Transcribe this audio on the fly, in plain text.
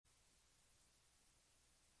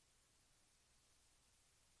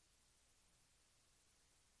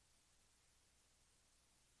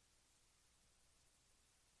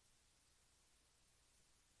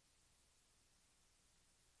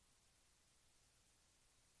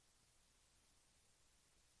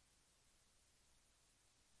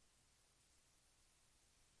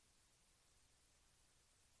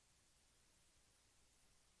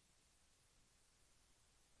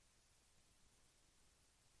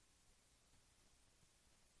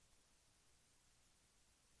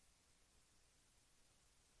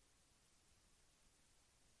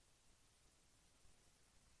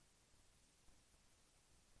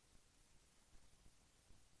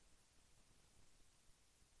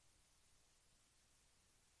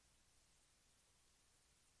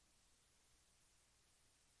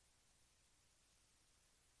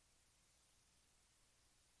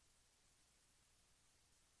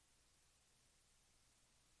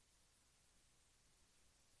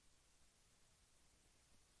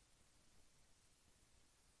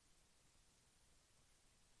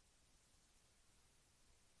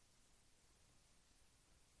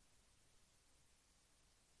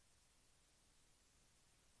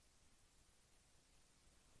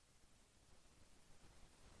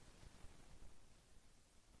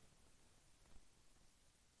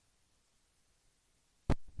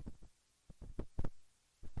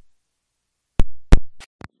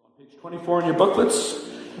Page 24 in your booklets,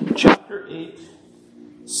 chapter 8,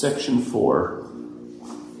 section 4.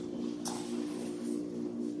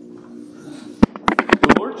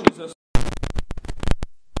 The Lord Jesus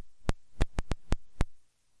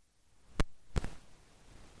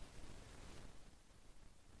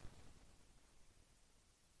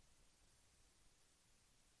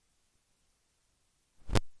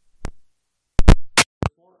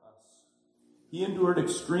for us. He endured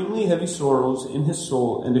extremely heavy sorrows in his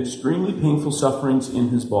soul and extremely painful sufferings in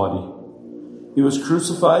his body. He was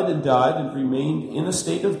crucified and died and remained in a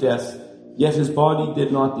state of death, yet his body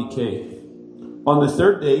did not decay. On the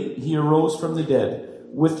third day, he arose from the dead,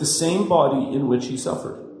 with the same body in which he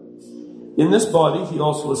suffered. In this body, he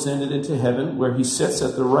also ascended into heaven, where he sits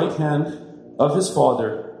at the right hand of his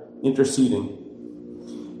Father, interceding.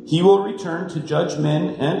 He will return to judge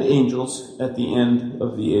men and angels at the end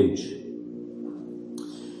of the age.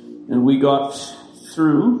 And we got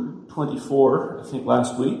through 24, I think,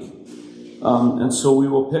 last week. And so we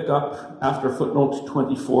will pick up after footnote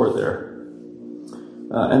 24 there.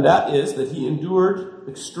 And that is that he endured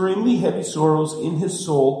extremely heavy sorrows in his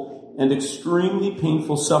soul and extremely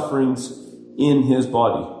painful sufferings in his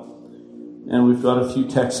body. And we've got a few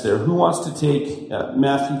texts there. Who wants to take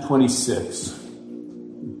Matthew 26?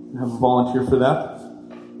 Have a volunteer for that?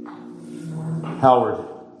 Howard.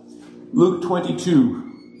 Luke 22.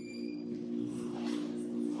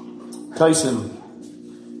 Tyson.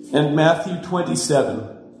 And Matthew 27.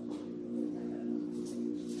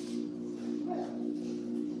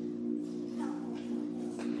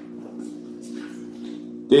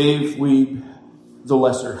 Dave Weeb, the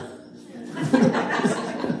lesser.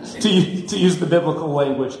 to use the biblical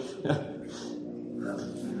language.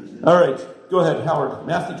 All right, go ahead, Howard.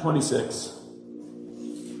 Matthew 26.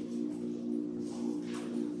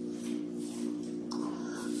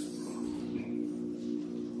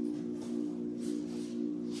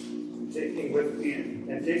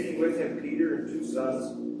 Taking with him Peter and two sons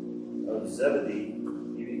of Zebedee,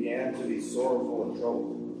 he began to be sorrowful and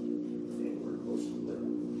troubled.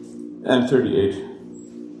 And 38.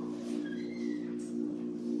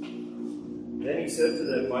 Then he said to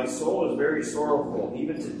them, "My soul is very sorrowful,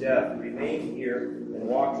 even to death. Remain here and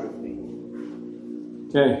watch with me."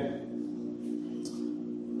 Okay.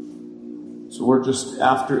 So we're just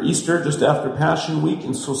after Easter, just after Passion Week,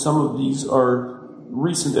 and so some of these are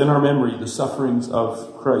recent in our memory, the sufferings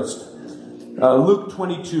of Christ. Luke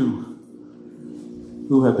 22.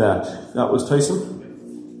 Who had that? That was Tyson?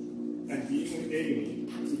 And being in agony,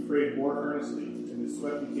 he prayed more earnestly, and his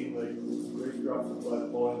sweat became like great drops of blood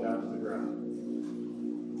falling down to the ground.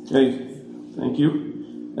 Okay, thank you.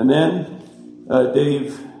 And then,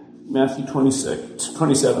 Dave, Matthew 26,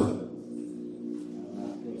 27.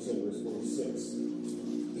 27, verse 46.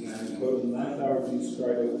 And but in that hour Jesus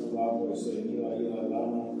cried out with a loud voice, saying, Eli, Eli,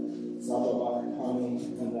 lama sabachthani,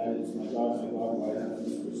 and that is, my God, why have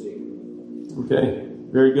you forsaken me? Okay,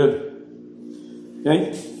 very good. Okay,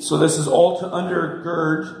 so this is all to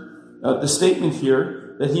undergird the statement here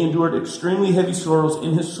that he endured extremely heavy sorrows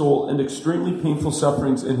in his soul and extremely painful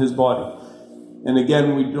sufferings in his body. And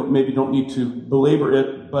again, we maybe don't need to belabor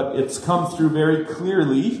it, but it's come through very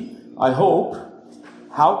clearly, I hope,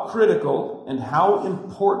 how critical and how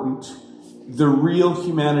important the real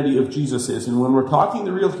humanity of Jesus is. And when we're talking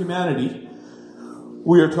the real humanity,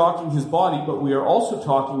 we are talking his body, but we are also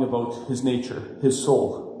talking about his nature, his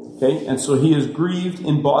soul. Okay? And so he is grieved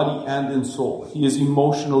in body and in soul. He is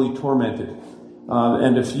emotionally tormented.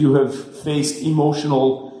 And if you have faced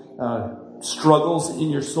emotional struggles in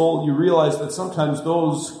your soul, you realize that sometimes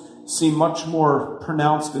those seem much more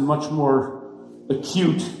pronounced and much more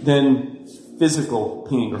acute than physical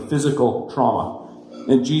pain or physical trauma.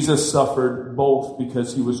 And Jesus suffered both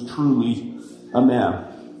because he was truly a man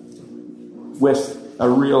with a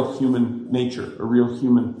real human nature, a real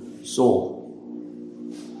human soul.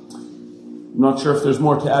 I'm not sure if there's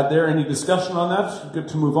more to add there. Any discussion on that? Good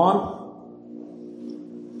to move on.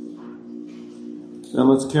 Then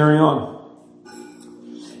let's carry on.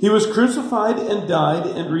 He was crucified and died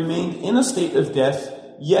and remained in a state of death,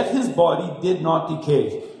 yet his body did not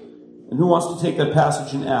decay. And who wants to take that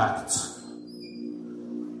passage in Acts?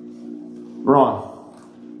 Ron.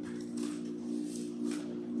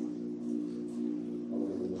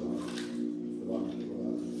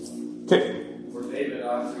 Okay. For David,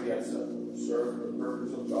 after he had served the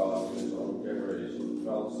purpose of God in his own generation,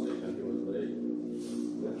 fell asleep and he was laid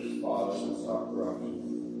with his fathers and saw corruption.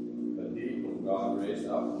 But he whom God raised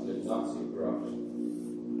up did not see corruption.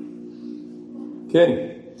 Okay.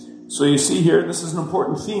 So you see here, this is an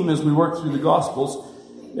important theme as we work through the Gospels.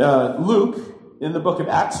 Luke, in the book of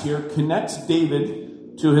Acts here, connects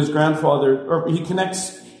David to his grandfather, or he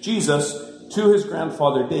connects Jesus to his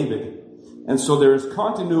grandfather David. And so there's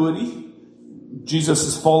continuity. Jesus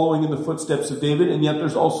is following in the footsteps of David, and yet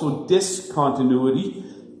there's also discontinuity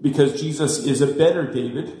because Jesus is a better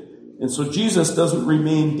David. And so Jesus doesn't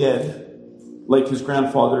remain dead like his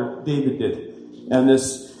grandfather David did. And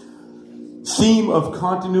this theme of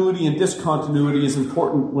continuity and discontinuity is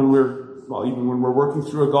important when even when we're working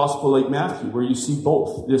through a gospel like Matthew, where you see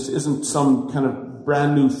both. This isn't some kind of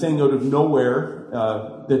brand new thing out of nowhere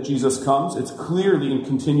that Jesus comes. It's clearly in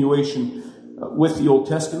continuation with the Old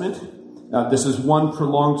Testament. This is one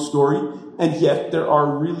prolonged story, and yet there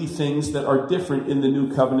are really things that are different in the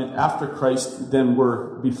New Covenant after Christ than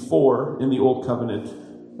were before in the Old Covenant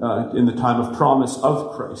in the time of promise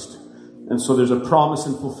of Christ. And so there's a promise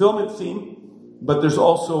and fulfillment theme, but there's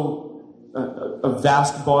also a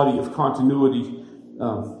vast body of continuity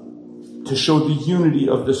to show the unity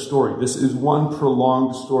of this story. This is one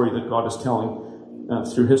prolonged story that God is telling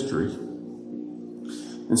through history.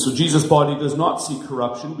 And so Jesus' body does not see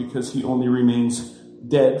corruption because he only remains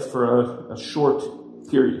dead for a short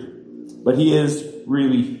period. But he is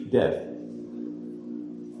really dead.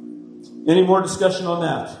 Any more discussion on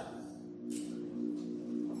that?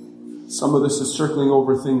 Some of this is circling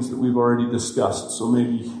over things that we've already discussed, so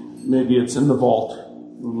maybe it's in the vault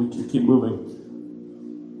and we can keep moving.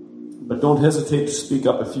 But don't hesitate to speak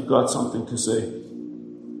up if you've got something to say.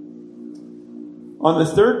 On the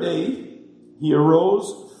third day, he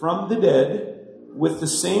arose from the dead with the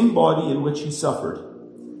same body in which he suffered.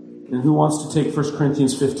 And who wants to take 1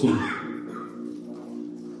 Corinthians 15?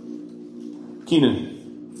 Keenan.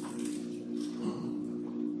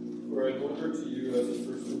 For I deliver to you as of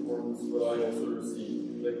first importance what I also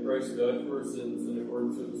received, that Christ died for our sins in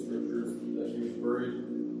accordance with the Scriptures, that he was buried,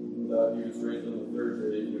 and that he was raised on the third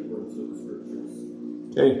day in accordance with the Scriptures.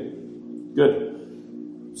 Okay, good.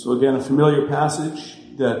 So again, a familiar passage,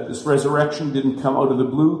 that this resurrection didn't come out of the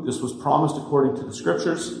blue. This was promised according to the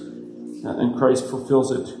Scriptures, and Christ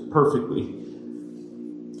fulfills it perfectly.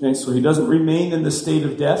 Okay, so he doesn't remain in the state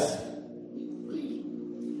of death.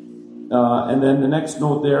 And then the next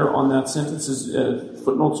note there on that sentence is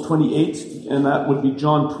footnotes 28, and that would be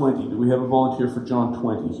John 20. Do we have a volunteer for John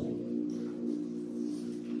 20?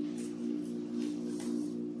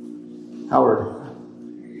 Howard.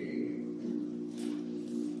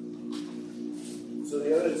 So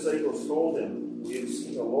the other disciples told him, "We have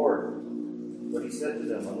seen the Lord." But he said to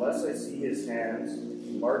them, "Unless I see his hands,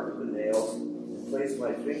 the mark of the nails, and place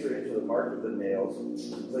my finger into the mark of the nails, and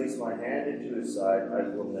place my hand into his side, I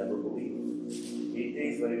will never believe." 8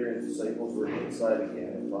 days later, his disciples were inside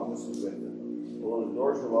again, and Thomas was with them. Although the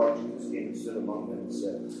doors were locked, Jesus came and stood among them and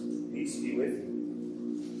said, "Peace be with you."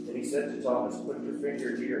 Then he said to Thomas, "Put your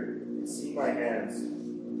finger here, and see my hands,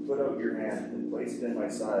 and put out your hand, and place it in my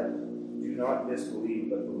side. Do not disbelieve,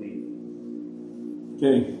 but believe."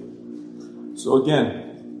 Okay. So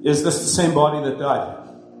again, is this the same body that died?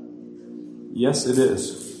 Yes, it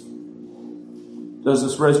is. Does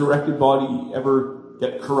this resurrected body ever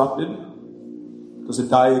get corrupted? Does it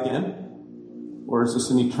die again? Or is this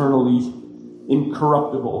an eternally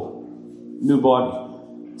incorruptible new body?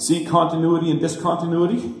 See continuity and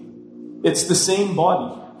discontinuity? It's the same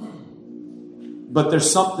body. But there's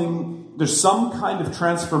some kind of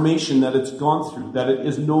transformation that it's gone through, that it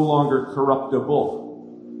is no longer corruptible.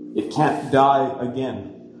 It can't die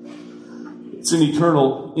again. It's an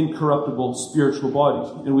eternal, incorruptible spiritual body.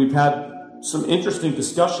 And we've had some interesting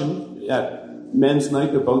discussion at Men's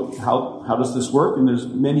Night about how does this work, and there's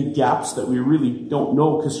many gaps that we really don't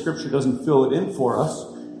know because Scripture doesn't fill it in for us.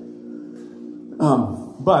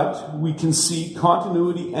 But we can see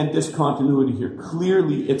continuity and discontinuity here.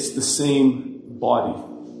 Clearly, it's the same body,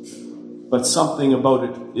 but something about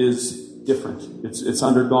it is different. It's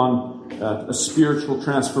undergone a spiritual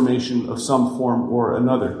transformation of some form or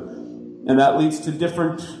another. And that leads to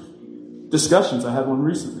different discussions. I had one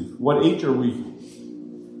recently. What age are we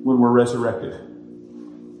when we're resurrected?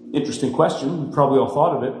 Interesting question. We probably all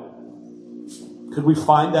thought of it. Could we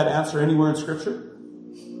find that answer anywhere in Scripture?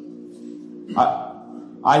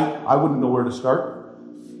 I wouldn't know where to start.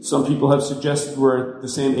 Some people have suggested we're at the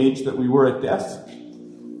same age that we were at death.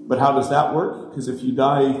 But how does that work? Because if you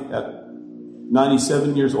die at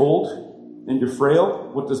 97 years old and you're frail,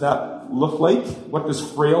 what does that look like? What does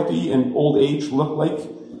frailty and old age look like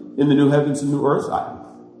in the new heavens and new earth?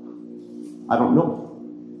 I don't know.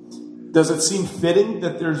 Does it seem fitting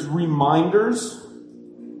that there's reminders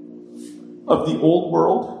of the old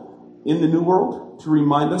world in the new world to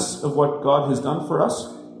remind us of what God has done for us?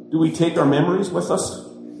 Do we take our memories with us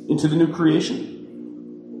into the new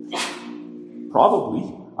creation?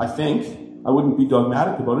 Probably, I think. I wouldn't be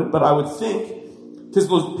dogmatic about it, but I would think, because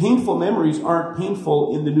those painful memories aren't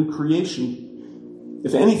painful in the new creation.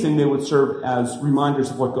 If anything, they would serve as reminders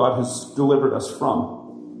of what God has delivered us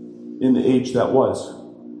from in the age that was.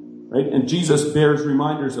 Right? And Jesus bears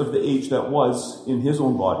reminders of the age that was in his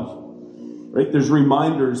own body. Right? There's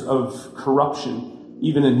reminders of corruption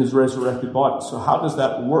even in his resurrected body. So how does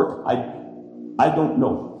that work? I don't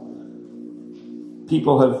know.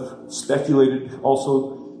 People have speculated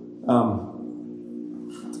also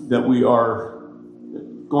that we are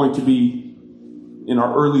going to be in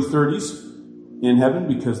our early 30s in heaven,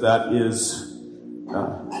 because that is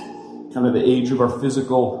kind of the age of our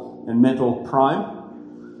physical and mental prime.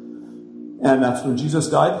 And that's when Jesus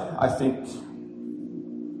died. I think,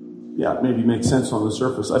 yeah, it maybe makes sense on the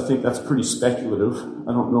surface. I think that's pretty speculative.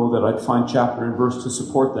 I don't know that I'd find chapter and verse to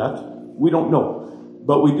support that. We don't know.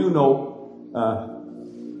 But we do know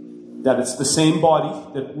that it's the same body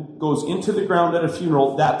that goes into the ground at a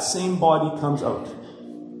funeral. That same body comes out.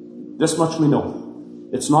 This much we know.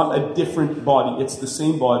 It's not a different body. It's the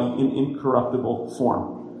same body in incorruptible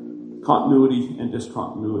form. Continuity and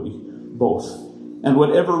discontinuity, both. And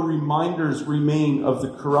whatever reminders remain of the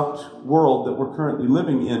corrupt world that we're currently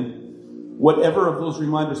living in, whatever of those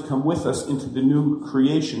reminders come with us into the new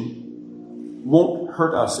creation won't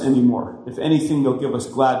hurt us anymore. If anything, they'll give us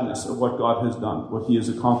gladness of what God has done, what he has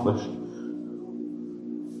accomplished.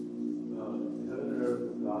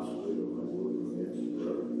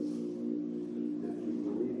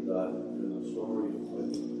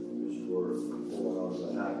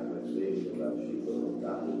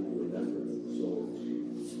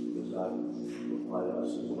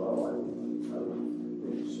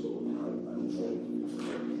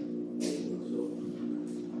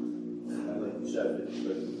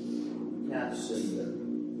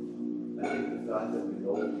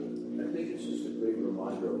 It's just a great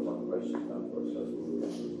reminder of what Christ has done for us.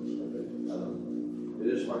 It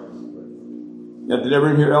is hard to remember. Yeah, did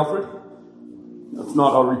everyone hear Alfred? If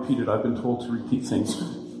not, I'll repeat it. I've been told to repeat things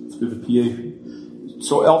through the PA.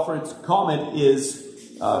 So Alfred's comment is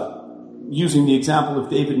using the example of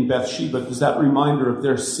David and Bathsheba. Does that reminder of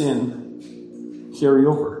their sin carry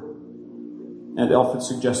over? And Alfred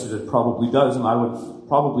suggested it probably does, and I would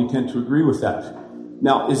probably tend to agree with that.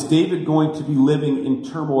 Now, is David going to be living in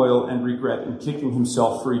turmoil and regret and kicking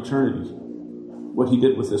himself for eternity? What he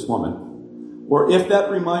did with this woman? Or if that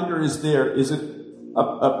reminder is there, is it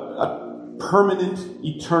a permanent,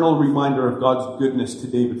 eternal reminder of God's goodness to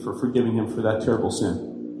David for forgiving him for that terrible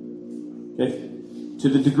sin? Okay? To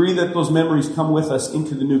the degree that those memories come with us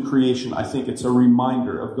into the new creation, I think it's a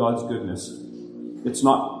reminder of God's goodness. It's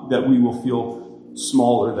not that we will feel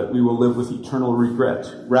smaller, that we will live with eternal regret.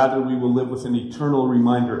 Rather, we will live with an eternal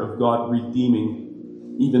reminder of God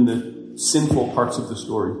redeeming even the sinful parts of the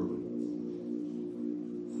story.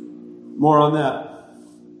 More on that.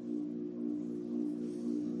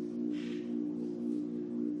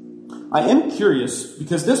 I am curious,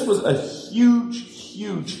 because this was a huge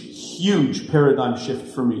paradigm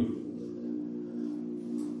shift for me.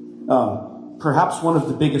 Perhaps one of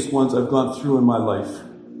the biggest ones I've gone through in my life.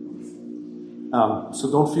 So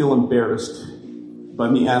don't feel embarrassed by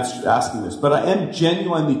me asking this. But I am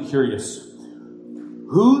genuinely curious.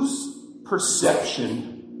 Whose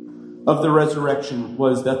perception of the resurrection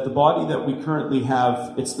was that the body that we currently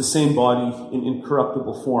have, it's the same body in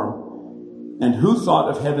incorruptible form? And who thought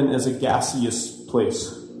of heaven as a gaseous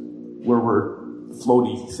place where we're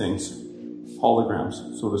floaty things,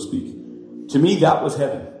 holograms, so to speak? To me, that was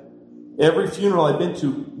heaven. Every funeral I've been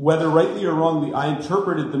to, whether rightly or wrongly, I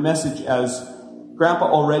interpreted the message as Grandpa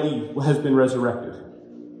already has been resurrected.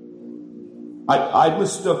 I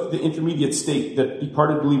mistook the intermediate state that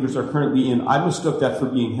departed believers are currently in. I mistook that for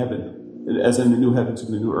being heaven, as in the new heavens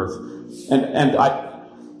and the new earth. And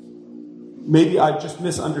maybe I just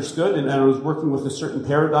misunderstood and I was working with a certain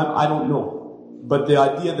paradigm. I don't know. But the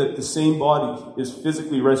idea that the same body is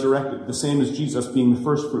physically resurrected, the same as Jesus being the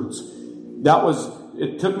first fruits,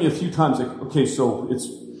 it took me a few times, like, okay, so it's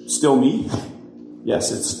still me?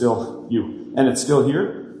 Yes, it's still you. And it's still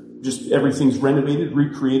here? Just everything's renovated,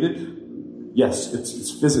 recreated? Yes,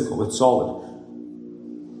 it's physical, it's solid.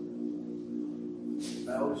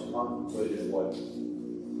 I always contemplated what,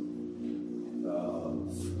 the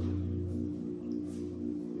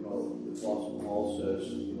Apostle Paul says,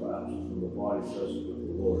 absent from the body, present with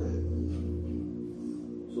the Lord.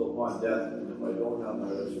 So upon death, and if I don't have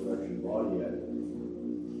my resurrection body yet,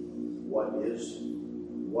 what is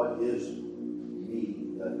me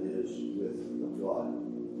that is with God?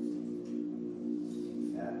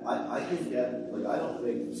 And I can get, I don't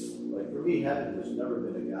think, for me, heaven has never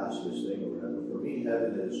been a gaseous thing or whatever. For me,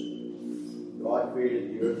 heaven is God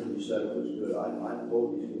created the earth and he said it was good. I'm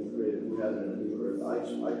told he's going to create a new heaven and a new earth. I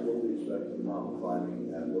totally expected mountain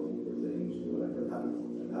climbing and looking for things and whatever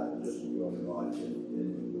and had just enjoying God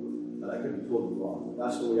and I could be totally wrong.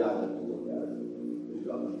 That's the way I like to look at it.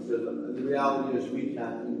 Because the reality is we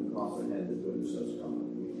can't even comprehend the goodness that's coming.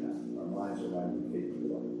 We can't. Our minds are not even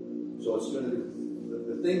capable of it. So it's going to be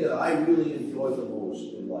the thing that I really enjoy the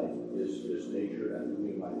most in life is nature and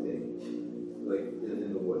doing my thing, like in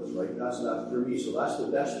the woods, right? That's for me. So that's the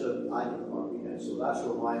best that I can comprehend. So that's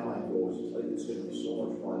where my mind goes. It's like it's going to be so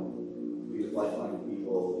much fun to be with like-minded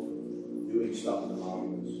people, doing stuff in the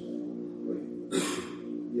mountains, like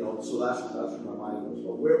So that's where my mind goes.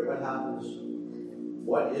 But what happens?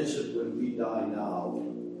 What is it when we die now and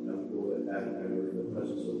we go and we're in the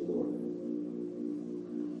presence of the Lord?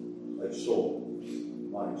 Like soul,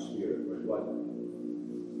 mind, spirit, right? What?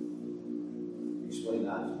 Explain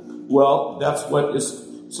that. Well, that's what is.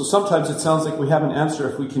 So sometimes it sounds like we have an answer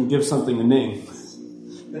if we can give something a name.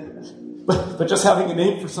 But just having a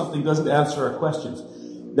name for something doesn't answer our questions.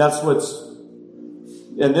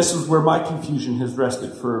 And this is where my confusion has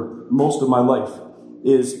rested for most of my life.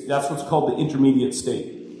 That's what's called the intermediate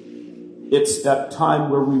state. It's that time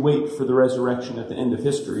where we wait for the resurrection at the end of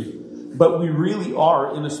history, but we really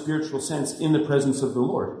are, in a spiritual sense, in the presence of the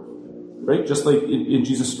Lord, right? Just like in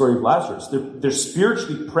Jesus' story of Lazarus. They're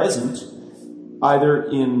spiritually present, either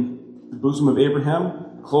in the bosom of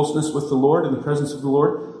Abraham, closeness with the Lord, in the presence of the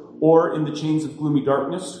Lord, or in the chains of gloomy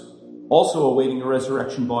darkness, also awaiting a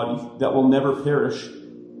resurrection body that will never perish,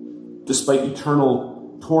 despite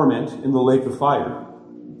eternal torment in the lake of fire.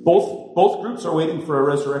 Both groups are waiting for a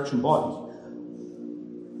resurrection body.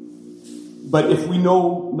 But if we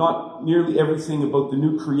know not nearly everything about the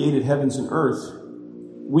new created heavens and earth,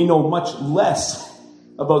 we know much less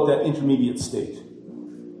about that intermediate state.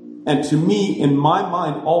 And to me, in my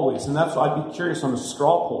mind, always, and that's why I'd be curious on a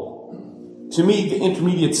straw poll, to me, the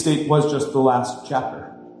intermediate state was just the last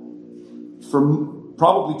chapter. From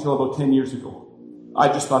probably till about 10 years ago. I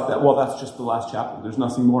just thought that's just the last chapter. There's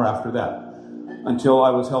nothing more after that. Until I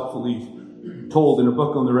was helpfully told in a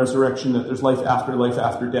book on the resurrection that there's life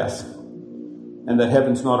after death. And that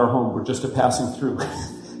heaven's not our home. We're just a passing through.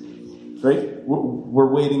 Right? We're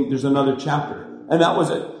waiting. There's another chapter. And that was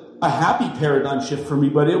a happy paradigm shift for me,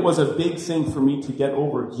 but it was a big thing for me to get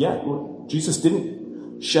over. Yeah, Jesus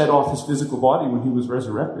didn't shed off his physical body when he was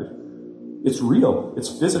resurrected. It's real. It's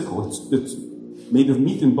physical. It's made of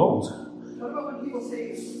meat and bones. What about when people say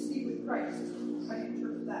he's asleep with Christ? How do you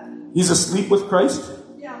interpret that? He's asleep with Christ?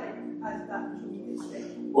 Yeah, like as that intermediate state.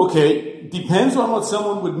 Okay, depends on what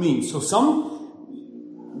someone would mean. So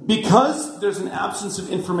because there's an absence of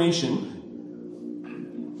information,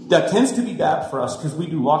 that tends to be bad for us because we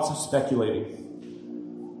do lots of speculating.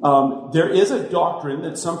 There is a doctrine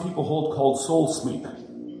that some people hold called soul sleep.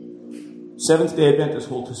 Seventh-day Adventists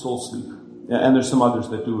hold to soul sleep. And there's some others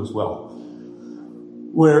that do as well.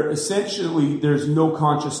 Where essentially there's no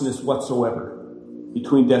consciousness whatsoever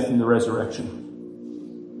between death and the resurrection.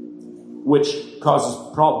 Which causes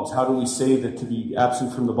problems. How do we say that to be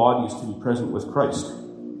absent from the body is to be present with Christ?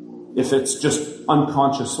 If it's just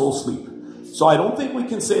unconscious soul sleep. So I don't think we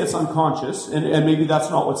can say it's unconscious, and maybe that's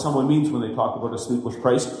not what someone means when they talk about asleep with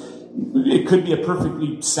Christ. It could be a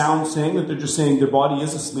perfectly sound saying that they're just saying their body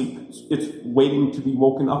is asleep. It's waiting to be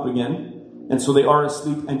woken up again. And so they are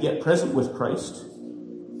asleep and yet present with Christ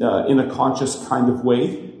in a conscious kind of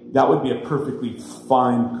way. That would be a perfectly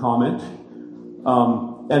fine comment.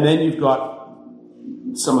 And then you've got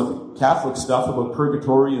some of the Catholic stuff about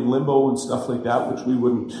purgatory and limbo and stuff like that, which we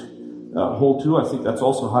wouldn't hold to. I think that's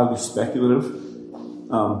also highly speculative,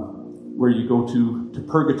 where you go to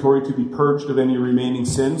purgatory to be purged of any remaining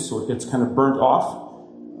sins, so it gets kind of burnt off.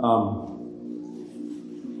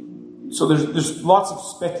 So there's lots of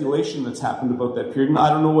speculation that's happened about that period, and I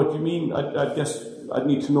don't know what you mean. I guess I'd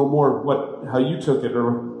need to know more how you took it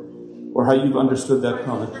or how you've understood that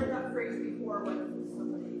comment. I've heard that phrase before when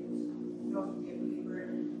somebody is known to be a believer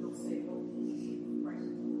and they'll say, "Oh, Christ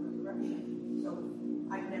is the resurrection." So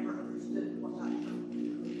I've never understood what that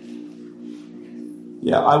means.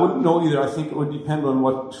 Yeah, I wouldn't know either. I think it would depend on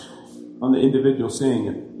the individual saying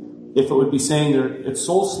it. If it would be saying it's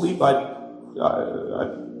soul sleep, I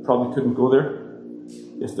probably couldn't go there.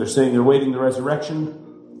 If they're saying they're waiting the resurrection,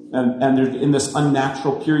 and they're in this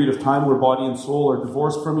unnatural period of time where body and soul are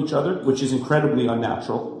divorced from each other, which is incredibly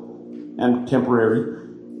unnatural and temporary,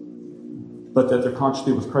 but that they're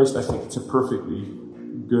consciously with Christ, I think it's a perfectly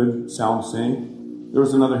good, sound saying. There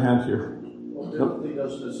was another hand here. Well, biblically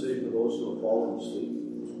doesn't it say for those who have fallen asleep?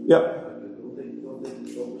 Yep. Don't they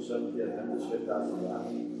Seventh-day Adventists get that from that?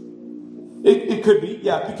 It could be,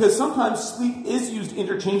 yeah, because sometimes sleep is used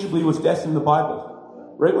interchangeably with death in the Bible.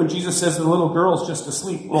 Right? When Jesus says the little girl's just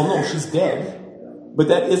asleep, well, no, she's dead. But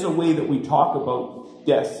that is a way that we talk about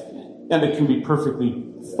death, and it can be perfectly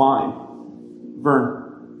fine.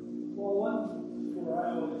 Vern. Well, one where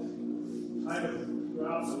I was kind of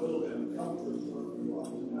grabbed a little bit of comfort from,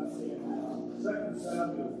 that's in 2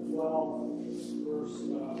 Samuel 12, verse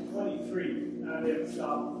 23. And it's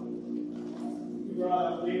you brought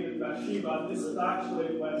up David and Bathsheba. This is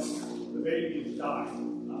actually when the baby died.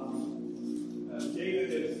 David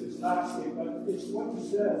is fasting, but it's what he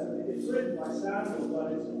says. It's written by Samuel,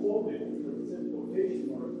 but it's quoted because it's in quotation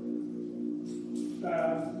marks.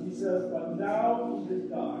 He says, "But now he has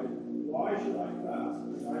died. Why should I fast?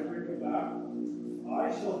 Can I bring him back? I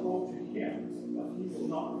shall go to him, but he will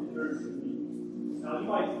not return to me." Now,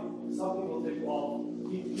 some people think, well,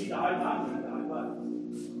 he died, not going to die, but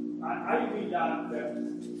I read that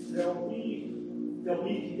they'll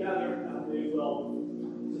be together and they will,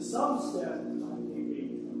 to some extent,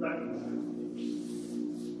 recognize.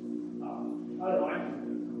 I don't know.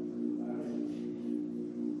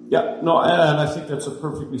 Yeah, no, and I think that's a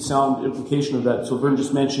perfectly sound implication of that. So Vern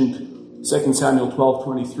just mentioned 2 Samuel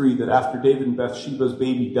 12:23, that after David and Bathsheba's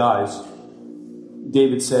baby dies,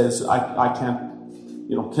 David says, I can't,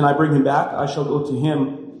 can I bring him back? I shall go to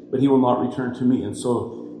him, but he will not return to me. And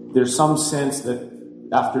so there's some sense that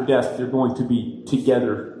after death, they're going to be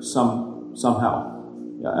together somehow.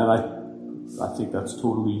 Yeah, and I think that's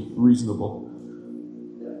totally reasonable.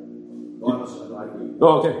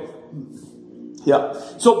 Oh, okay. Yeah.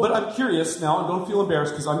 So, but I'm curious now, and don't feel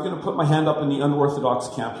embarrassed because I'm going to put my hand up in the unorthodox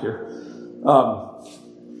camp here.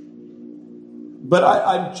 But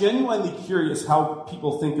I'm genuinely curious how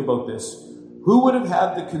people think about this. Who would have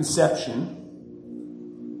had the conception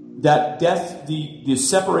that death, the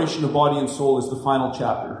separation of body and soul, is the final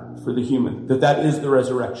chapter for the human? That is the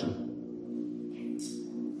resurrection?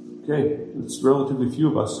 Okay, it's relatively few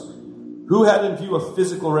of us. Who had in view a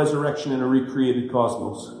physical resurrection in a recreated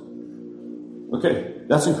cosmos? Okay,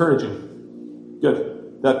 that's encouraging.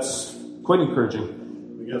 Good. That's quite encouraging.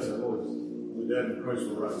 I guess I know the dead in Christ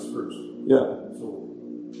will rise first. Yeah. So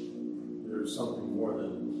there's something more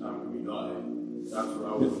than after we die. That's what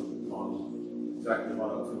I was on exactly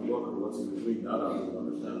what I was going to look, or what's in between that I don't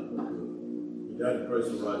understand. But the dead in Christ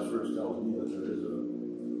will rise first tells me that there is a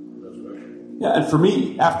resurrection. Yeah, and for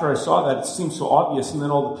me, after I saw that, it seemed so obvious, and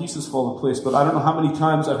then all the pieces fall into place. But I don't know how many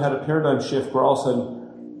times I've had a paradigm shift where all of a sudden,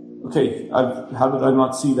 okay, how did I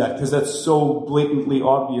not see that? Because that's so blatantly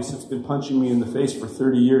obvious. It's been punching me in the face for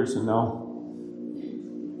 30 years, and now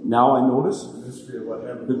I notice. The history of what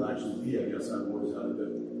heaven will actually be, I guess I've always had a bit.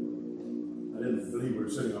 I didn't believe we were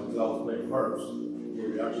sitting on clouds playing harps. Were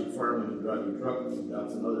we actually farming and driving trucks?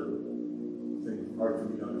 That's another thing hard for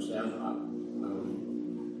me to understand.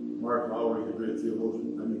 Mark Lowry, the great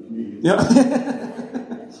theologian, comedian,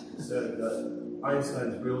 said that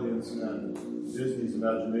Einstein's brilliance and Disney's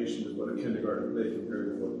imagination is what a kindergarten play compared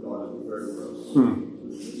to what God has prepared for us.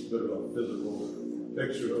 It's a bit of a physical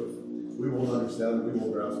picture of we won't understand it, we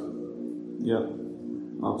won't grasp it. Yeah,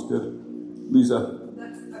 that's good. Lisa.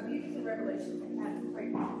 I'm reading the Revelation. I can't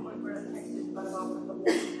quite point where the text is, but about the wolf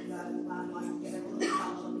that land like get everyone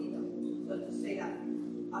shall eat them. So to say that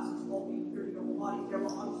us as all being pure your bodies, there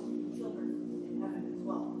will obviously be children in heaven as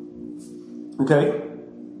well. Okay.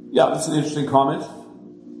 Yeah, that's an interesting comment.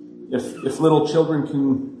 If little children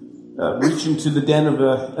can reach into the den of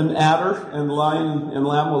an adder and lion and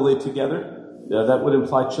lamb will lay together, that would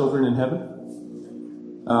imply children in heaven.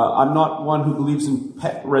 I'm not one who believes in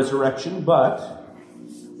pet resurrection, but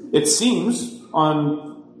it seems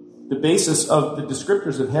on the basis of the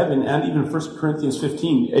descriptors of heaven and even 1 Corinthians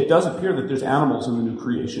 15, it does appear that there's animals in the new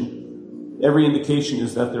creation. Every indication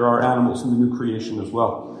is that there are animals in the new creation as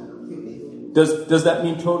well. Does that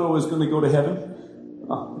mean Toto is going to go to heaven?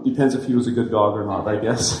 It depends if he was a good dog or not, I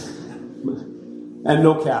guess. And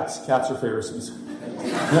no cats. Cats are Pharisees.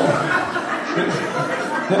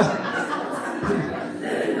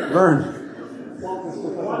 Vern. Well,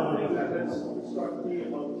 one thing that has struck me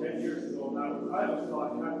about 10 years ago now, I always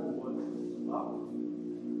thought heaven was up,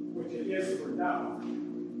 which it is for now,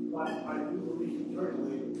 but I do believe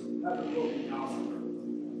eternally heaven will be now.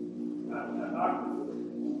 And that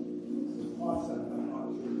concept, I'm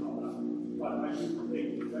not sure how that, but I do think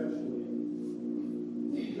eventually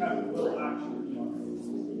heaven will actually be on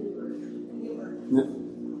earth.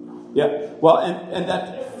 Yeah. Well, and that.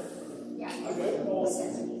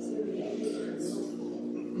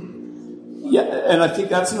 Yeah, and I think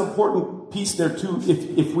that's an important piece there too.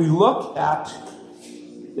 If we look at,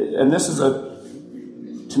 and this is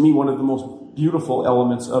to me one of the most beautiful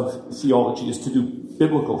elements of theology is to do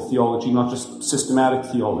biblical theology, not just systematic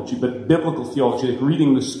theology, but biblical theology, like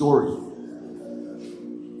reading the story.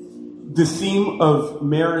 The theme of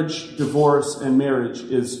marriage, divorce, and marriage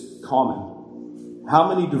is common.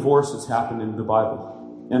 How many divorces happen in the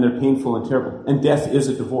Bible? And they're painful and terrible. And death is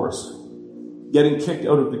a divorce. Getting kicked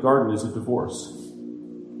out of the garden is a divorce.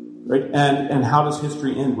 Right? And how does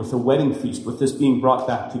history end? With a wedding feast, with this being brought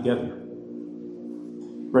back together.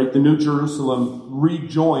 Right? The New Jerusalem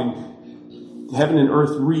rejoined, heaven and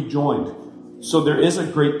earth rejoined. So there is a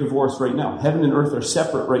great divorce right now. Heaven and earth are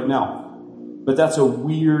separate right now. But that's a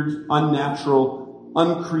weird, unnatural,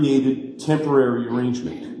 uncreated, temporary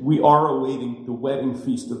arrangement. We are awaiting the wedding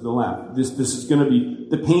feast of the Lamb. This is going to be,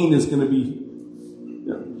 the pain is going to be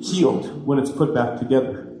healed when it's put back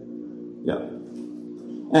together. Yeah.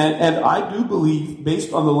 And I do believe,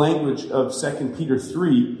 based on the language of 2 Peter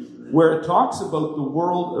 3, where it talks about the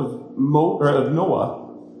world of Noah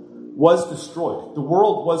was destroyed. The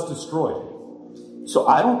world was destroyed. So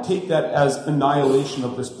I don't take that as annihilation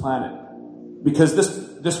of this planet. Because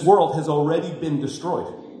this world has already been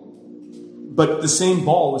destroyed. But the same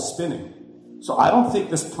ball is spinning. So I don't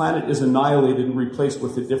think this planet is annihilated and replaced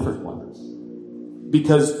with a different one.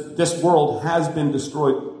 Because this world has been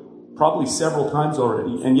destroyed probably several times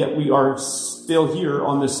already, and yet we are still here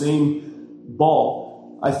on the same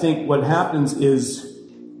ball. I think what happens is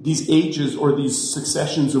these ages or these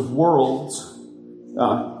successions of worlds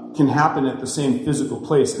can happen at the same physical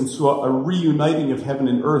place. And so a reuniting of heaven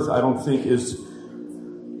and earth, I don't think is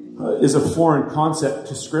a foreign concept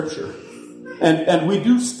to Scripture. And we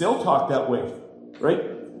do still talk that way, right?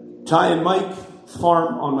 Ty and Mike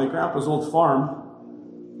farm on my grandpa's old farm,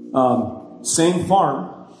 same farm.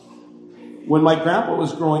 When my grandpa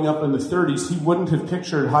was growing up in the 30s, he wouldn't have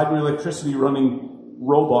pictured hydroelectricity running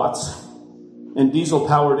robots and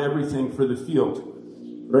diesel-powered everything for the field.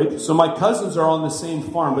 Right? So my cousins are on the same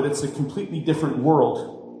farm, but it's a completely different world.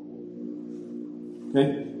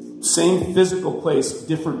 Okay? Same physical place,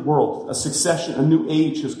 different world. A succession, a new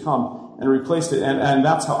age has come and replaced it. And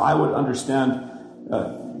that's how I would understand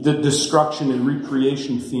the destruction and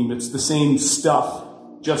recreation theme. It's the same stuff,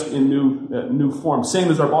 just in new form. Same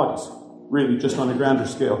as our bodies, really, just on a grander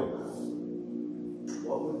scale.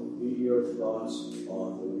 What would be your thoughts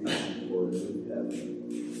on the reason for a new heaven?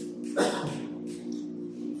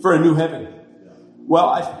 For a new heaven.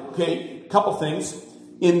 Well, a couple things.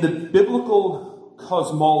 In the biblical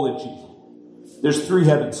cosmology, there's 3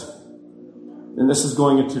 heavens. And this is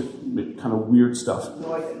going into kind of weird stuff.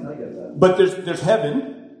 No, I get that. But there's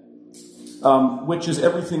heaven, which is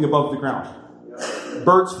everything above the ground.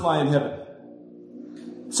 Birds fly in heaven.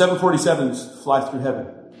 747s fly through heaven.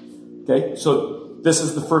 Okay, so this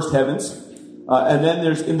is the first heavens. And then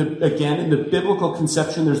there's, in the biblical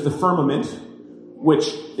conception, there's the firmament,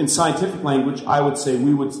 which in scientific language, I would say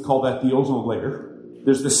we would call that the ozone layer.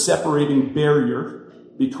 There's the separating barrier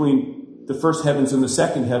between the first heavens and the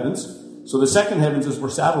second heavens. So the second heavens is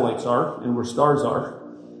where satellites are and where stars are.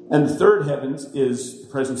 And the third heavens is the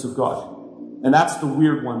presence of God. And that's the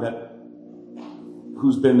weird one that,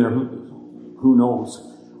 who's been there, who knows.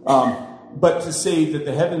 But to say that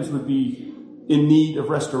the heavens would be in need of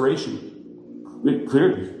restoration,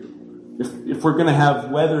 clearly. If we're going to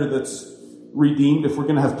have weather that's redeemed, if we're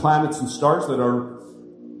going to have planets and stars that are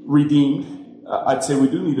redeemed, I'd say we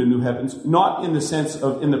do need a new heavens. Not in the sense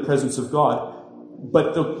of in the presence of God,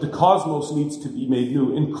 but the cosmos needs to be made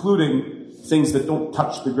new, including things that don't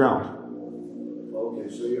touch the ground. Okay,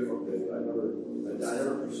 so you're okay. I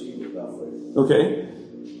never perceived it that way. Okay.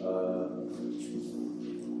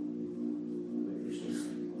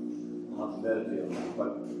 I'll have to meditate on that.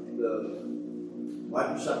 But my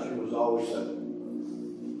perception was always that.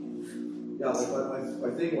 Yeah, like my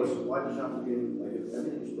thing was, why does it have to be, like, if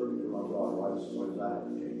everything's perfect around God, why does that have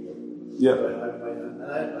to change? Yeah.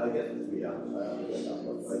 I get the 3 hours. I get that,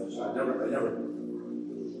 but I never,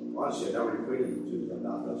 honestly, I never equated the 2 like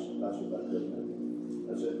that. That's what that did.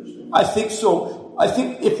 That's interesting. I think so. I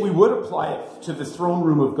think if we would apply it to the throne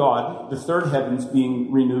room of God, the third heavens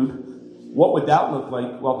being renewed, what would that look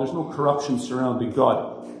like? Well, there's no corruption surrounding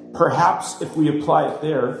God. Perhaps if we apply it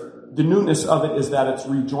there, the newness of it is that it's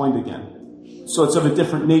rejoined again. So it's of a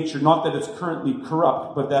different nature, not that it's currently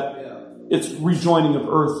corrupt, but that its rejoining of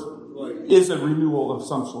earth is a renewal of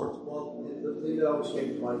some sort. Well, the thing that always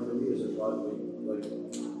came to mind for me is that God, like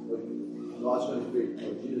God's going to create,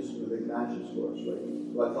 like Jesus is going to make mansions for us, right?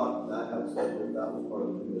 So I thought that was part of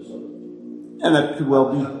the newness of it. And that could well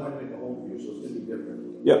be. I'm going to make a home for you, so it's going to be different.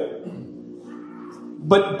 Yeah.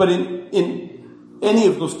 But in any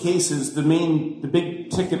of those cases, the big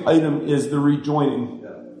ticket item is the rejoining. Yeah.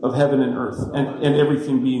 of heaven and earth and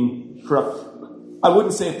everything being corrupt. I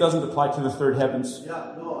wouldn't say it doesn't apply to the third heavens.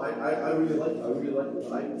 Yeah, no, I really like it. I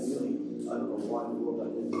don't know why in the world I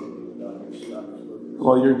didn't think that was perfect.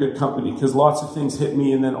 Well, you're in good company, because lots of things hit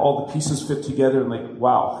me and then all the pieces fit together and like,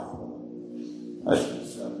 wow.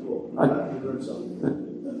 Cool. I learned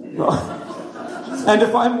something. Well, and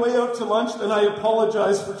if I'm way out to lunch, then I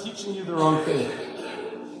apologize for teaching you the wrong thing.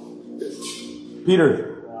 Peter.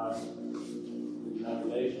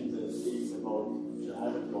 Revelations, it speaks about the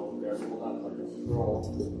heaven going there, hold up like a scroll,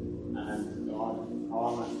 and God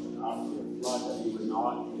promised after the flood that He would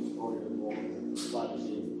not destroy the world with the flood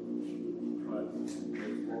season. But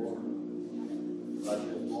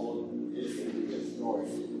this world is going to be destroyed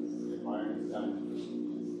if I understand it.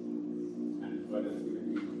 But it's going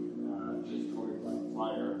to be destroyed by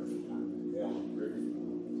fire and hail and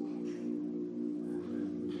brimstone. And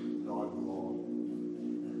then God will.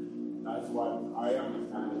 That's what I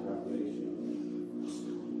understand in Revelation.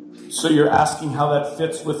 So you're asking how that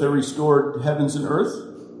fits with the restored heavens and earth?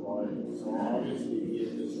 Right. So obviously He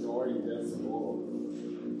is destroying this world,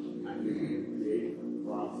 and He can create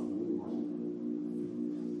for us a new one.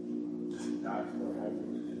 That's where heaven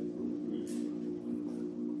is.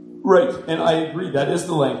 Right, and I agree, that is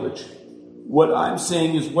the language. What I'm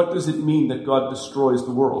saying is, what does it mean that God destroys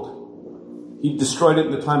the world? He destroyed it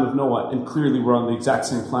in the time of Noah, and clearly we're on the exact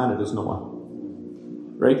same planet as Noah.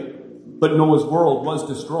 Right? But Noah's world was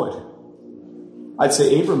destroyed. I'd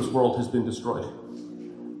say Abram's world has been destroyed.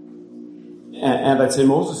 And I'd say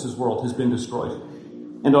Moses' world has been destroyed.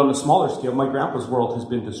 And on a smaller scale, my grandpa's world has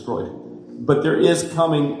been destroyed. But there is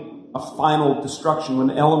coming a final destruction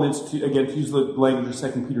when elements, to use the language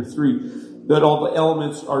of 2 Peter 3, that all the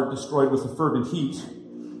elements are destroyed with a fervent heat.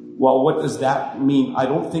 Well, what does that mean? I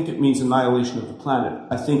don't think it means annihilation of the planet.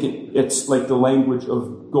 I think it's like the language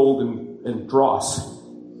of gold and dross.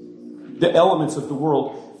 The elements of the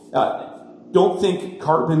world, don't think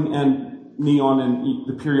carbon and neon and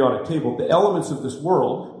the periodic table. The elements of this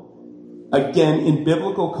world, again, in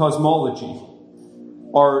biblical cosmology,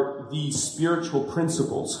 are the spiritual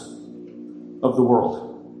principles of the world.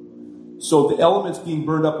 So the elements being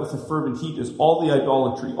burned up with a fervent heat is all the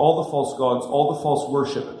idolatry, all the false gods, all the false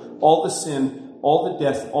worship, all the sin, all the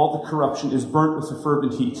death, all the corruption is burnt with a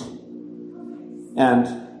fervent heat. And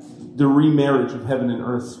the remarriage of heaven and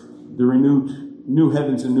earth, the renewed new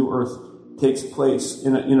heavens and new earth takes place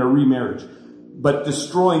in a remarriage. But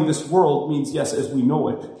destroying this world means, yes, as we know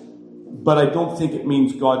it, but I don't think it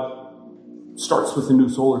means God starts with a new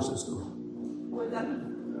solar system. Would that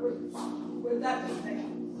be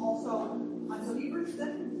also unbelievers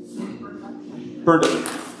then? Burn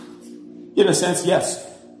in a sense, yes.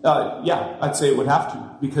 Yeah, I'd say it would have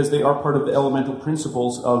to, because they are part of the elemental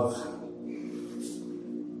principles of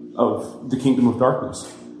the kingdom of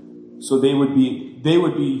darkness. So they would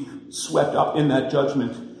be swept up in that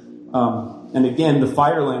judgment. And again, the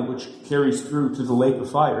fire language carries through to the lake of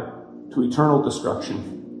fire, to eternal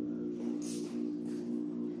destruction.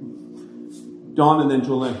 Don and then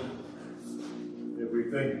Jolene. If we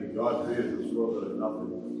think that God created this world out of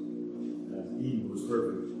nothing, and Eden was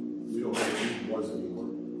perfect, we don't know what Eden was anymore.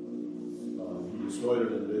 He destroyed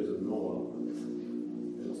it in the days of Noah.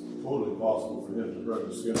 It's totally possible for him to burn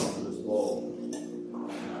the skin off of this ball and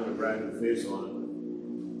put a brand new face on it.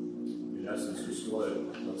 In essence, destroy it,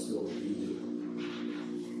 but still be easy.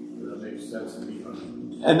 That makes sense to me.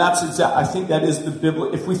 And that's I think that is the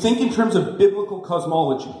biblical. If we think in terms of biblical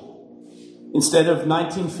cosmology, instead of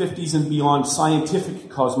 1950s and beyond scientific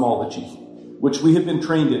cosmology, which we have been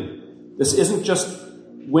trained in, this isn't just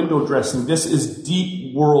window dressing. This is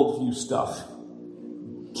deep worldview stuff.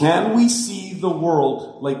 Can we see the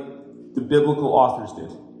world like the biblical authors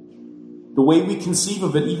did? The way we conceive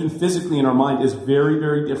of it, even physically in our mind, is very,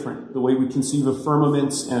 very different. The way we conceive of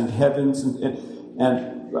firmaments and heavens, and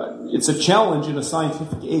it's a challenge in a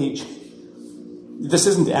scientific age. This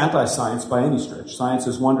isn't anti-science by any stretch. Science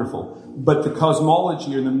is wonderful. But the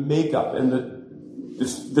cosmology and the makeup and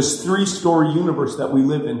this three-story universe that we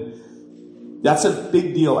live in, that's a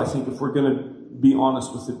big deal, I think, if we're going to be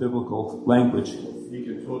honest with the biblical language. He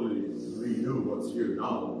can totally renew what's here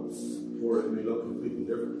now, or it may look completely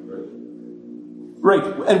different, right? Right,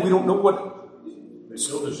 and we don't know what... They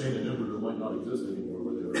still the Shane and Jupiter might not exist anymore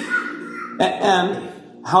where they are. And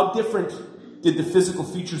how different did the physical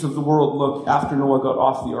features of the world look after Noah got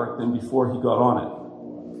off the ark than before he got on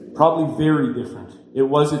it? Probably very different. It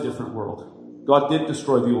was a different world. God did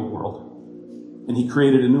destroy the old world, and He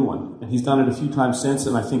created a new one. And He's done it a few times since,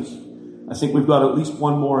 and I think we've got at least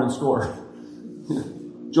one more in store.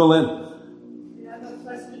 Jolene. I have a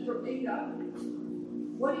question for Ada.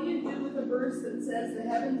 What do you do with the verse that says the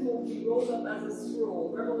heavens rolled up as a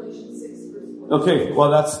scroll. Revelation 6, verse 14. Okay,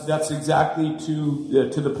 well, that's exactly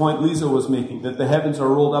to the point Lisa was making, that the heavens are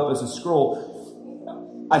rolled up as a scroll.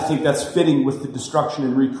 I think that's fitting with the destruction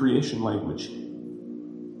and recreation language.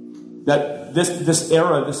 That this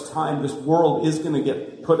era, this time, this world is going to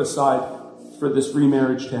get put aside for this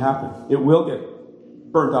remarriage to happen. It will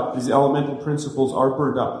get burnt up. These elemental principles are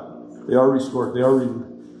burnt up. They are restored. They are renewed.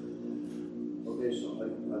 Okay, so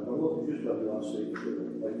I'm a little confused about the last statement here.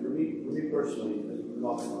 Like for me personally,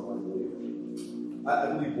 not my belief. I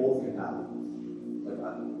believe both can happen.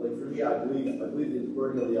 Like for me, I believe the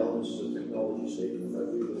burning of the elements is a technology statement. I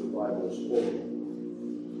believe that the Bible is full.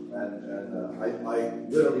 And I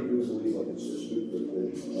literally do believe like it's just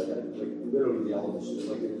nuclear fission. Like literally the elements,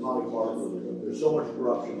 like the atomic particles. There's so much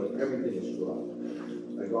corruption. Like everything is corrupt.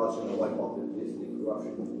 Like God's going to wipe off the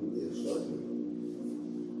corruption completely and start new.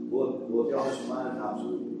 Will it be on this planet?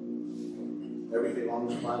 Absolutely. Everything on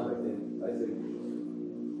this planet, I think.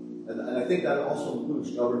 And I think that also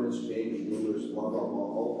includes governments, change, rulers, blah, blah, blah,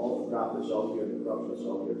 all the crap that's out here, the corruption that's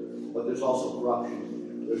out here. But there's also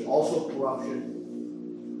corruption. There's also corruption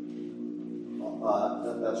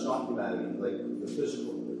that's not humanity. Like the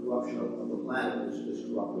corruption of the planet is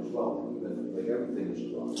corrupt as well. Even, like everything is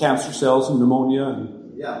corrupt. Cancer cells and pneumonia. And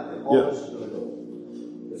all this is going to go.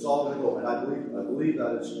 It's all going to go. And I believe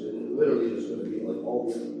that it literally is going to be like all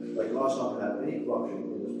the, like God's not going to have any corruption in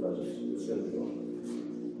His presence. It's going to be gone.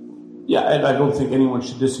 Yeah, and I don't think anyone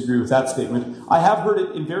should disagree with that statement. I have heard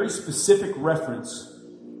it in very specific reference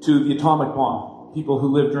to the atomic bomb. People who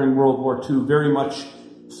lived during World War II very much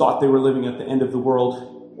thought they were living at the end of the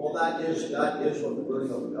world. Well, that is what the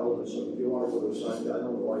burning of the elements. So if you want to go to a scientific, I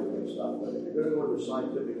don't know why you're going to stop, but if you're going to go to a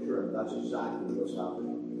scientific term, that's exactly what's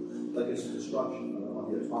happening. Like it's destruction on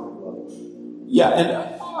the atomic level. Yeah, and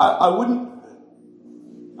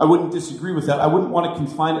I wouldn't disagree with that. I wouldn't want to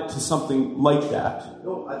confine it to something like that.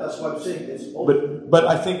 No, that's what I'm saying. It's but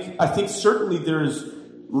I think certainly there is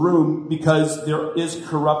room because there is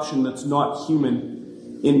corruption that's not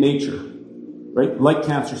human in nature, right? Like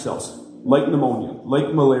cancer cells, like pneumonia,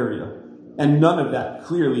 like malaria, and none of that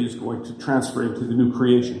clearly is going to transfer into the new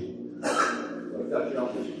creation. Like that,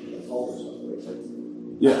 all this stuff.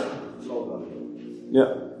 Yeah. It's all done.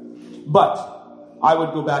 Yeah. But I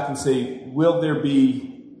would go back and say, will there be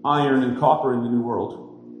iron and copper in the new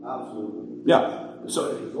world? Absolutely. Yeah.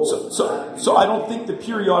 So I don't think the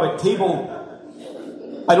periodic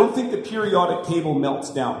table melts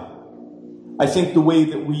down. I think the way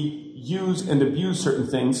that we use and abuse certain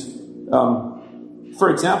things, for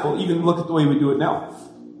example, even look at the way we do it now.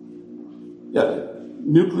 Yeah,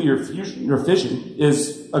 nuclear fusion or fission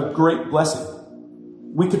is a great blessing.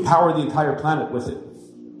 We could power the entire planet with it,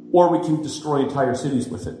 or we can destroy entire cities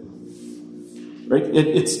with it. Right?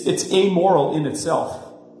 It's amoral in itself,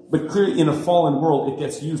 but clearly in a fallen world, it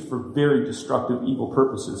gets used for very destructive, evil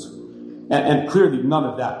purposes. And clearly none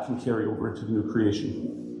of that can carry over into the new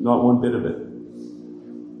creation. Not one bit of it.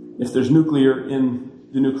 If there's nuclear in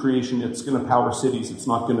the new creation, it's going to power cities. It's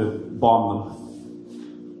not going to bomb them.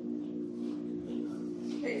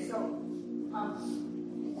 Okay, so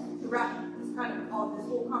to wrap this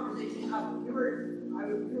whole conversation up, we were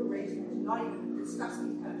raised to not even discuss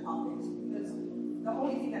these kind of topics because the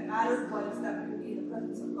only thing that mattered was that we would be in the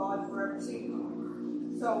presence of God forever seeing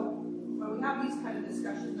God. So when we have these kind of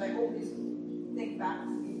discussions, I always think back to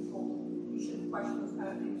being told you shouldn't question those kind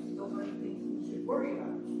of things. Those are the things you should worry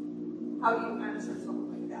about. How do you answer something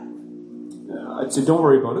like that? I'd say don't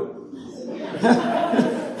worry about it.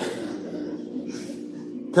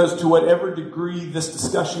 Because to whatever degree this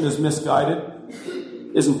discussion is misguided,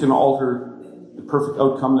 isn't going to alter the perfect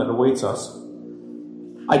outcome that awaits us.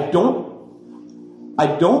 I don't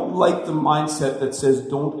like the mindset that says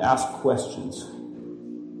don't ask questions.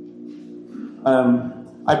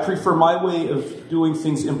 I prefer my way of doing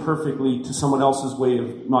things imperfectly to someone else's way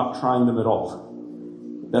of not trying them at all.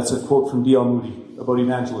 That's a quote from D.L. Moody about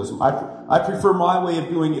evangelism. I prefer my way of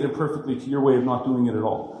doing it imperfectly to your way of not doing it at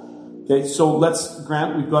all. Okay, so let's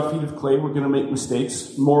grant we've got feet of clay. We're going to make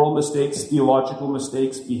mistakes, moral mistakes, theological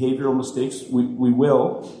mistakes, behavioral mistakes. We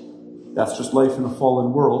will. That's just life in a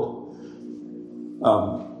fallen world.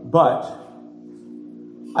 But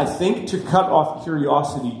I think to cut off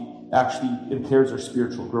curiosity actually impairs our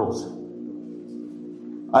spiritual growth.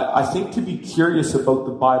 I think to be curious about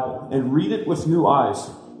the Bible and read it with new eyes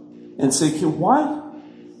and say, okay,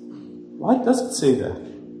 why does it say that?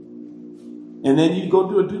 And then you go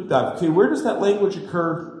do a deep dive. Okay, where does that language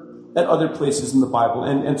occur at other places in the Bible?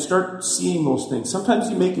 And start seeing those things. Sometimes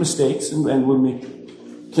you make mistakes and we'll make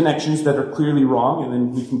connections that are clearly wrong and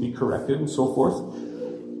then we can be corrected and so forth.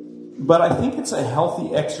 But I think it's a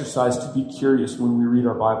healthy exercise to be curious when we read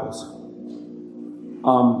our Bibles.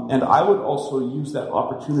 And I would also use that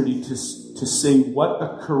opportunity to say what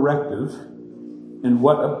a corrective and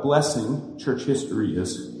what a blessing church history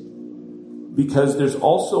is. Because there's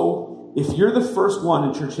also, if you're the first one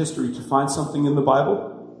in church history to find something in the Bible,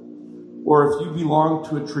 or if you belong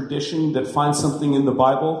to a tradition that finds something in the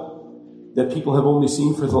Bible that people have only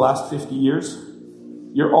seen for the last 50 years,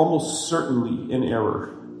 you're almost certainly in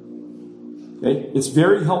error. Okay? It's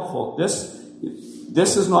very helpful. This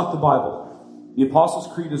is not the Bible. The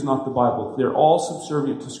Apostles' Creed is not the Bible. They're all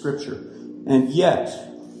subservient to Scripture. And yet,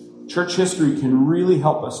 church history can really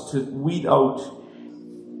help us to weed out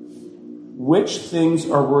which things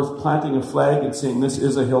are worth planting a flag and saying this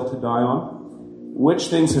is a hill to die on. Which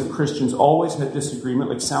things have Christians always had disagreement,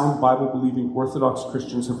 like sound Bible-believing Orthodox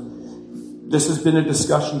Christians have. This has been a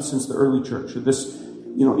discussion since the early church, or this,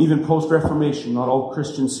 even post-Reformation, not all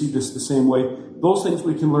Christians see this the same way. Those things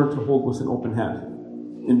we can learn to hold with an open hand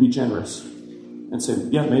and be generous and say,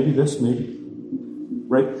 yeah, maybe this, maybe,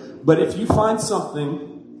 right? But if you find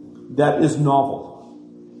something that is novel,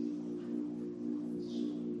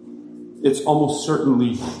 it's almost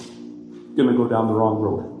certainly going to go down the wrong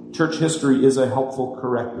road. Church history is a helpful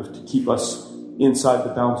corrective to keep us inside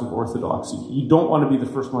the bounds of orthodoxy. You don't want to be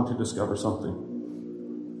the first one to discover something.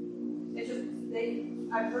 It's just,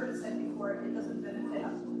 I've heard it said before, it doesn't benefit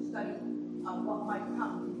us to study what might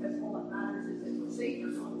come, because all that matters is if we're safe or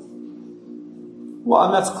not. Well,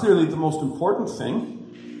 and that's clearly the most important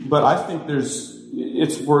thing, but I think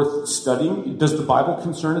it's worth studying. Does the Bible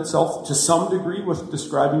concern itself to some degree with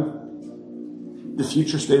describing the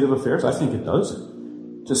future state of affairs? I think it does,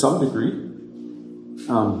 to some degree.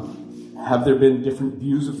 Have there been different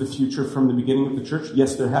views of the future from the beginning of the church?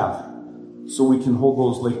 Yes, there have. So we can hold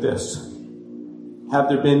those like this. Have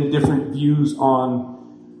there been different views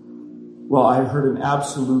on, well, I heard an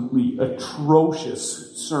absolutely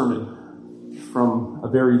atrocious sermon from a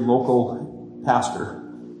very local pastor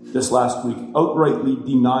this last week, outrightly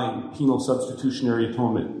denying penal substitutionary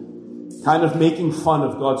atonement, kind of making fun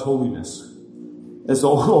of God's holiness. As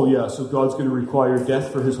though, oh yeah, so God's going to require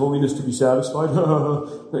death for his holiness to be satisfied?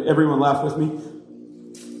 Everyone laugh with me.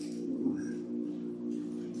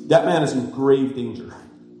 That man is in grave danger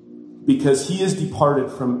because he is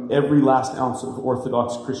departed from every last ounce of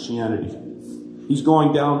Orthodox Christianity. He's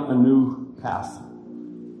going down a new path.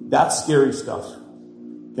 That's scary stuff.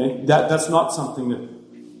 Okay? That's not something that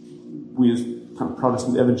we as kind of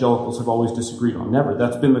Protestant evangelicals have always disagreed on. Never.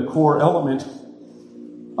 That's been the core element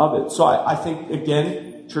of it. So I think,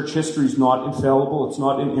 again, church history is not infallible, it's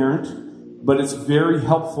not inerrant, but it's very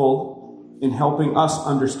helpful in helping us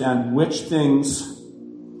understand which things,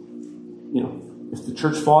 if the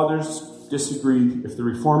church fathers disagreed, if the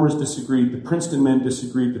reformers disagreed, the Princeton men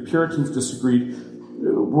disagreed, the Puritans disagreed,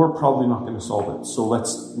 we're probably not going to solve it. So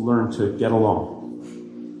let's learn to get along.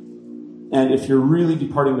 And if you're really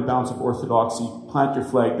departing the bounds of orthodoxy, plant your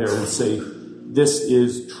flag there and say, this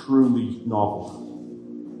is truly novel.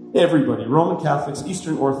 Everybody, Roman Catholics,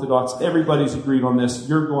 Eastern Orthodox, everybody's agreed on this.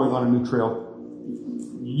 You're going on a new trail.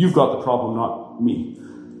 You've got the problem, not me.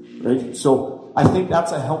 Right? So I think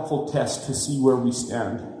that's a helpful test to see where we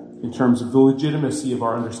stand in terms of the legitimacy of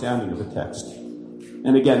our understanding of the text.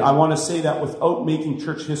 And again, I want to say that without making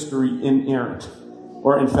church history inerrant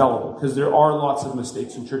or infallible, because there are lots of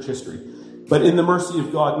mistakes in church history. But in the mercy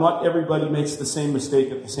of God, not everybody makes the same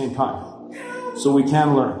mistake at the same time. So we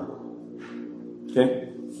can learn. Okay?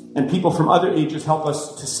 And people from other ages help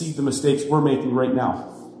us to see the mistakes we're making right now.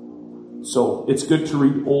 So it's good to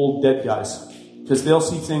read old dead guys, because they'll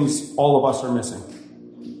see things all of us are missing.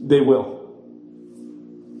 They will.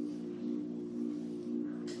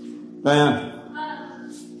 Diane.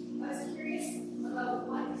 I was curious about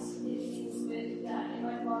what it means with that in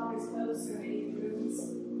my father's house or any rooms,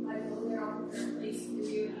 I go there, I'll prepare a place for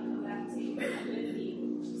you and I'll come back to you with me.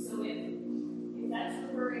 So if that's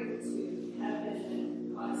referring to heaven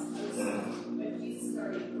and God's house, but Jesus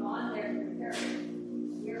already gone there to prepare it,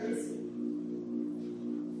 where is he?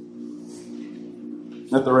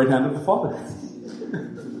 At the right hand of the Father.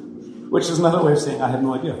 Which is another way of saying I have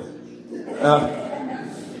no idea.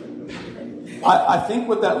 I think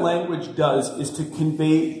what that language does is to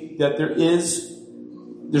convey that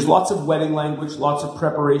there's lots of wedding language, lots of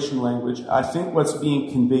preparation language. I think what's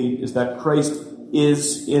being conveyed is that Christ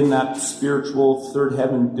is in that spiritual third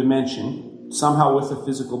heaven dimension, somehow with a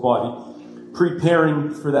physical body,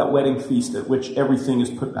 preparing for that wedding feast at which everything is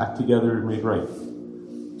put back together and made right.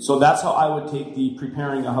 So that's how I would take the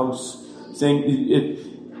preparing a house thing.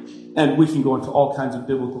 And we can go into all kinds of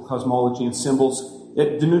biblical cosmology and symbols.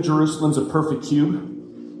 The New Jerusalem's a perfect cube.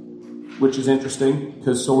 which is interesting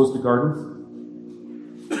because so was the garden,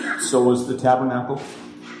 so was the tabernacle,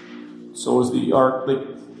 so was the ark. Like,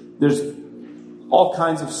 there's all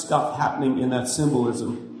kinds of stuff happening in that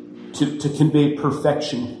symbolism to convey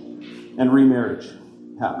perfection and remarriage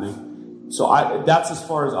happening. So that's as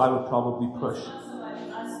far as I would probably push.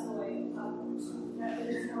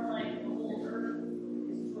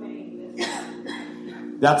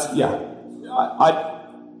 That's, yeah.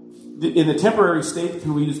 In the temporary state,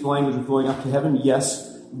 can we use the language of going up to heaven? Yes.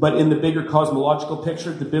 But in the bigger cosmological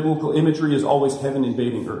picture, the biblical imagery is always heaven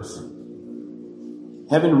invading earth.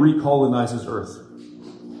 Heaven recolonizes earth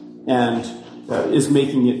and is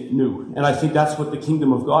making it new. And I think that's what the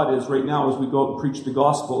kingdom of God is right now as we go out and preach the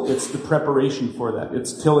gospel. It's the preparation for that.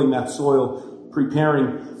 It's tilling that soil,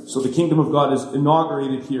 preparing. So the kingdom of God is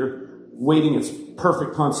inaugurated here, waiting its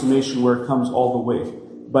perfect consummation where it comes all the way.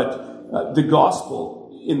 But the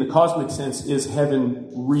gospel, in the cosmic sense, is heaven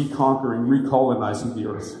reconquering, recolonizing the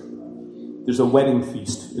earth. There's a wedding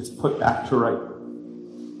feast. It's put back to right.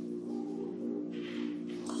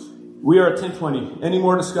 We are at 10:20. Any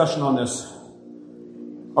more discussion on this?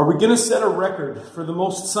 Are we going to set a record for the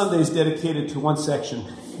most Sundays dedicated to one section?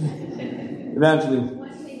 Evangeline. One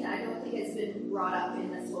thing that I don't think has been brought up in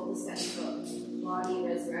this whole discussion about body,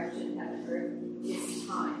 resurrection, heaven, earth, is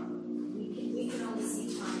time. We can only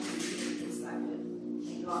see time from human perspective.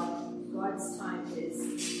 And God's time is,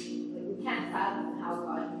 like, we can't fathom how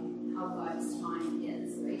God's time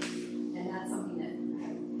is, right? And that's something that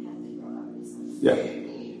hasn't been brought up in this discussion. Yeah.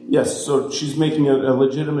 Yes, so she's making a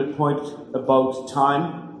legitimate point about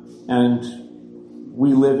time, and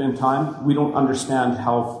we live in time. We don't understand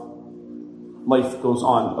how life goes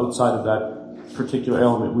on outside of that particular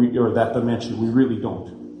element, or that dimension. We really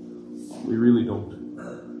don't. We really don't.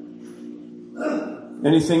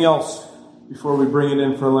 Anything else before we bring it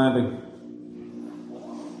in for a landing?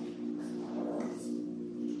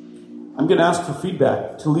 I'm going to ask for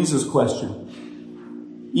feedback to Lisa's question.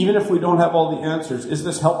 Even if we don't have all the answers, is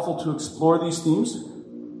this helpful to explore these themes?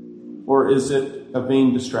 Or is it a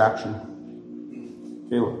vain distraction?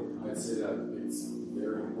 Caleb? I'd say that it's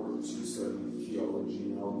very important to study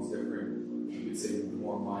theology and all these different, you could say,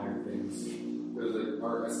 more minor things. Because like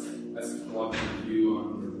our eschatological view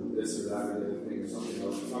on this or that or the other thing or something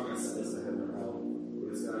else, it's not going to send us to heaven or hell. But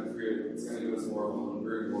it's going to give us more of a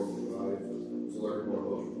hunger and more of a drive to learn more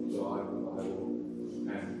about God and the Bible.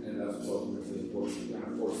 And that's what's ultimately important. It kind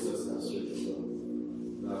of forces us to have spiritual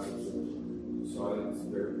growth. That's what's important. So I think it's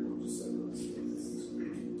very important to set those things.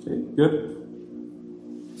 Okay, good.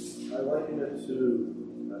 I liken it to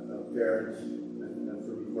parents, and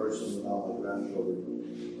for me personally, now my grandchildren.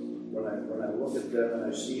 When I look at them and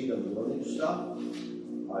I see them learning stuff,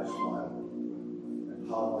 I smile. And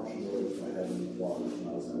how much more is my Heavenly Father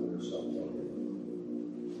smiles at their stuff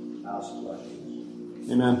learning? Ask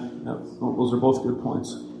questions. Amen. Yeah, those are both good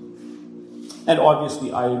points. And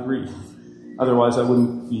obviously, I agree. Otherwise, I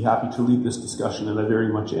wouldn't be happy to lead this discussion, and I very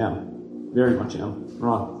much am. Very much am.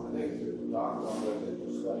 Ron? I think to talk about it and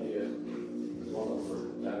to study it is one of the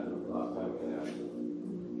that not time can happen.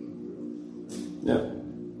 Yeah.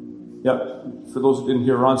 Yep. For those who didn't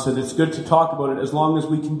hear, Ron said it's good to talk about it as long as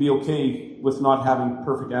we can be okay with not having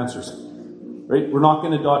perfect answers. Right? We're not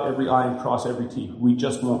going to dot every I and cross every T. We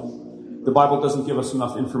just won't. The Bible doesn't give us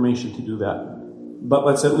enough information to do that. But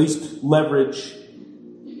let's at least leverage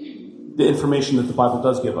the information that the Bible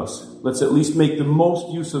does give us. Let's at least make the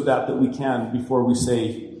most use of that we can before we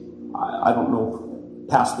say, I don't know,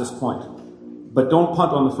 past this point. But don't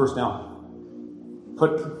punt on the first down.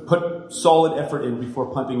 Put solid effort in before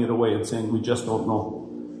punting it away and saying, we just don't know.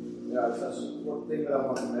 Yeah, that's one thing that I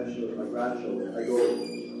want to mention with my grandchildren. I go,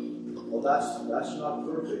 well, that's not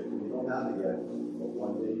perfect. You don't have it yet. But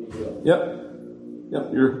one day you will.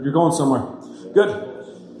 Yep, you're going somewhere. Good.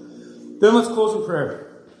 Then let's close in prayer.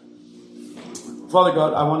 Father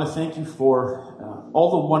God, I want to thank you for all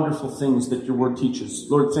the wonderful things that your word teaches.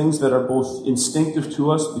 Lord, things that are both instinctive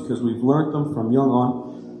to us because we've learned them from young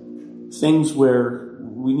on. Things where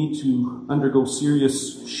we need to undergo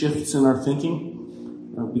serious shifts in our thinking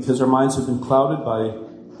because our minds have been clouded by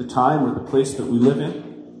the time or the place that we live in.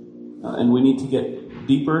 And we need to get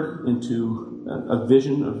deeper into a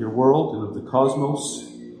vision of your world and of the cosmos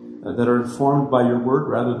that are informed by your word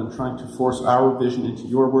rather than trying to force our vision into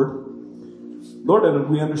your word. Lord, and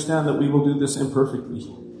we understand that we will do this imperfectly.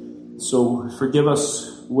 So forgive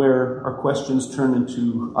us where our questions turn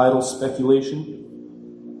into idle speculation.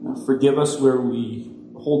 Forgive us where we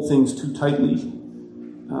hold things too tightly,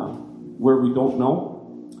 where we don't know.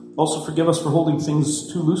 Also forgive us for holding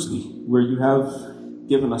things too loosely, where you have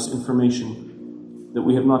given us information that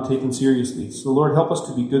we have not taken seriously. So, Lord, help us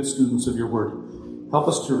to be good students of your word. Help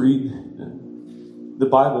us to read the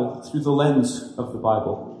Bible through the lens of the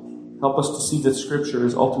Bible. Help us to see that Scripture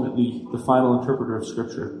is ultimately the final interpreter of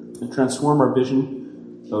Scripture, and transform our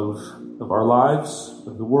vision of our lives,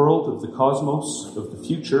 of the world, of the cosmos, of the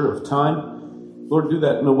future, of time. Lord, do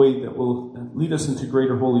that in a way that will lead us into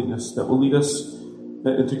greater holiness, that will lead us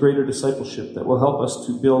into greater discipleship, that will help us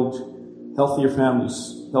to build healthier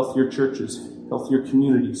families, healthier churches, healthier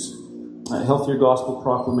communities, healthier gospel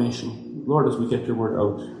proclamation. Lord, as we get your word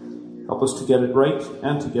out, help us to get it right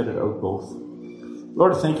and to get it out both.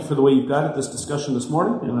 Lord, I thank you for the way you've guided this discussion this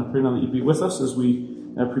morning, and I pray now that you be with us as we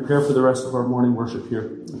prepare for the rest of our morning worship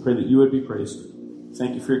here. I pray that you would be praised.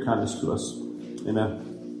 Thank you for your kindness to us. Amen.